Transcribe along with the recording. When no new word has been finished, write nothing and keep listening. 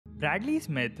Bradley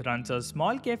Smith runs a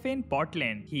small cafe in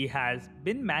Portland. He has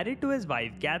been married to his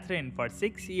wife Catherine for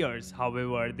 6 years.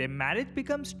 However, their marriage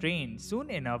becomes strained. Soon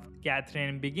enough,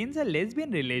 Catherine begins a lesbian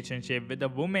relationship with a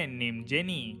woman named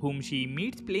Jenny, whom she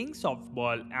meets playing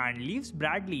softball and leaves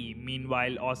Bradley.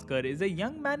 Meanwhile, Oscar is a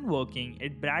young man working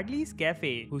at Bradley's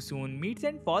cafe who soon meets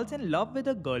and falls in love with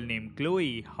a girl named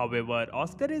Chloe. However,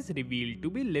 Oscar is revealed to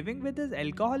be living with his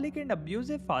alcoholic and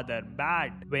abusive father,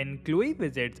 Bat. When Chloe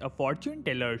visits a fortune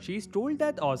teller, she is told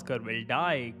that Oscar will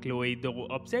die. Chloe, though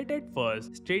upset at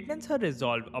first, straightens her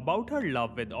resolve about her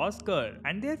love with Oscar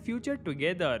and their future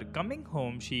together. Coming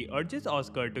home, she urges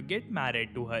Oscar to get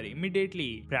married to her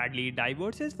immediately. Bradley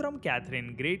divorces from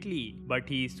Catherine greatly, but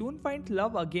he soon finds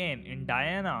love again in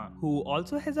Diana, who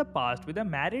also has a past with a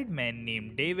married man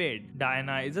named David.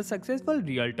 Diana is a successful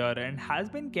realtor and has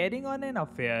been carrying on an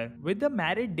affair with the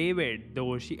married David,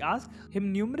 though she asks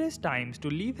him numerous times to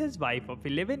leave his wife of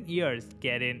 11 years,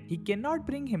 Karen. He cannot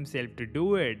bring himself to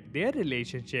do it. Their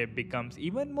relationship becomes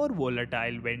even more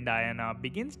volatile when Diana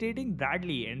begins dating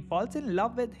Bradley and falls in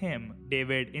love with him.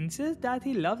 David insists that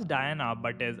he loves Diana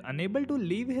but is unable to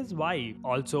leave his wife.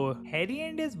 Also, Harry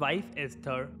and his wife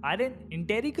Esther are an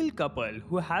integral couple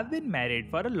who have been married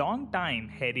for a long time.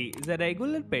 Harry is a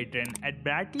regular patron at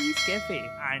Bradley's cafe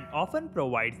and often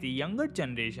provides the younger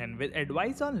generation with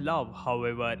advice on love.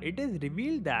 However, it is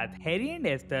revealed that Harry and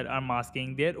Esther are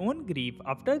masking their own grief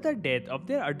after the death of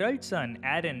their adult son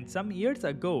Aaron some years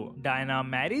ago. Diana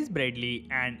marries Bradley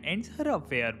and ends her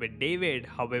affair with David.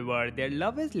 However, their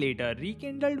love is later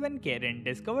rekindled when Karen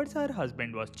discovers her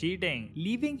husband was cheating,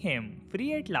 leaving him.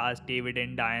 Free at last, David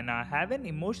and Diana have an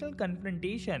emotional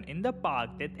confrontation in the park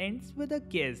that ends with a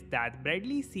kiss that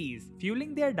Bradley sees,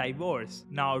 fueling their divorce.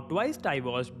 Now twice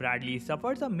divorced, Bradley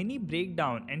suffers a mini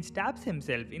breakdown and stabs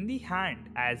himself in the hand.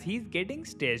 As he's getting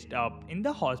stitched up in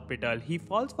the hospital, he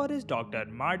falls for his doctor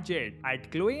Margaret.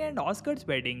 At Chloe and Oscar's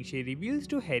wedding, she reveals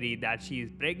to Harry that she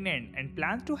is pregnant and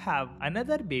plans to have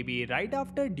another baby right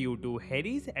after due to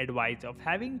Harry's advice of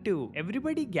having two.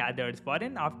 Everybody gathers for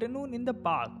an afternoon in the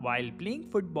park. While playing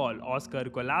football, Oscar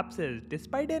collapses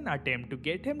despite an attempt to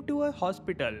get him to a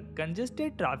hospital.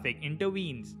 Congested traffic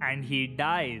intervenes and he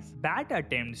dies. Bat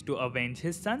attempts to avenge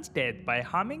his son's death by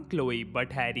harming Chloe,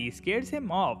 but Harry scares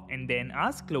him off and then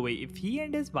asks Chloe if he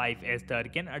and his wife Esther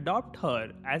can adopt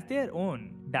her as their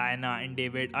own. Diana and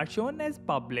David are shown as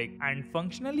public and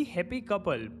functionally happy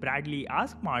couple. Bradley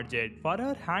asks Margaret for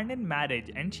her hand in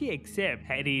marriage and she accepts.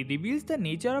 Harry reveals the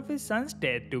nature of his son's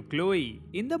death to Chloe.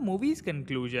 In the movie's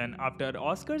conclusion, after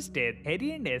Oscar's death,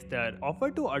 Harry and Esther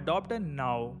offer to adopt a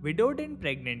now widowed and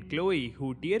pregnant Chloe,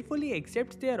 who tearfully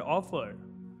accepts their offer.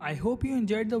 I hope you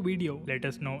enjoyed the video. Let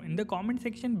us know in the comment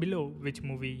section below which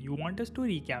movie you want us to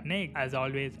recap next. As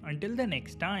always, until the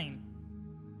next time.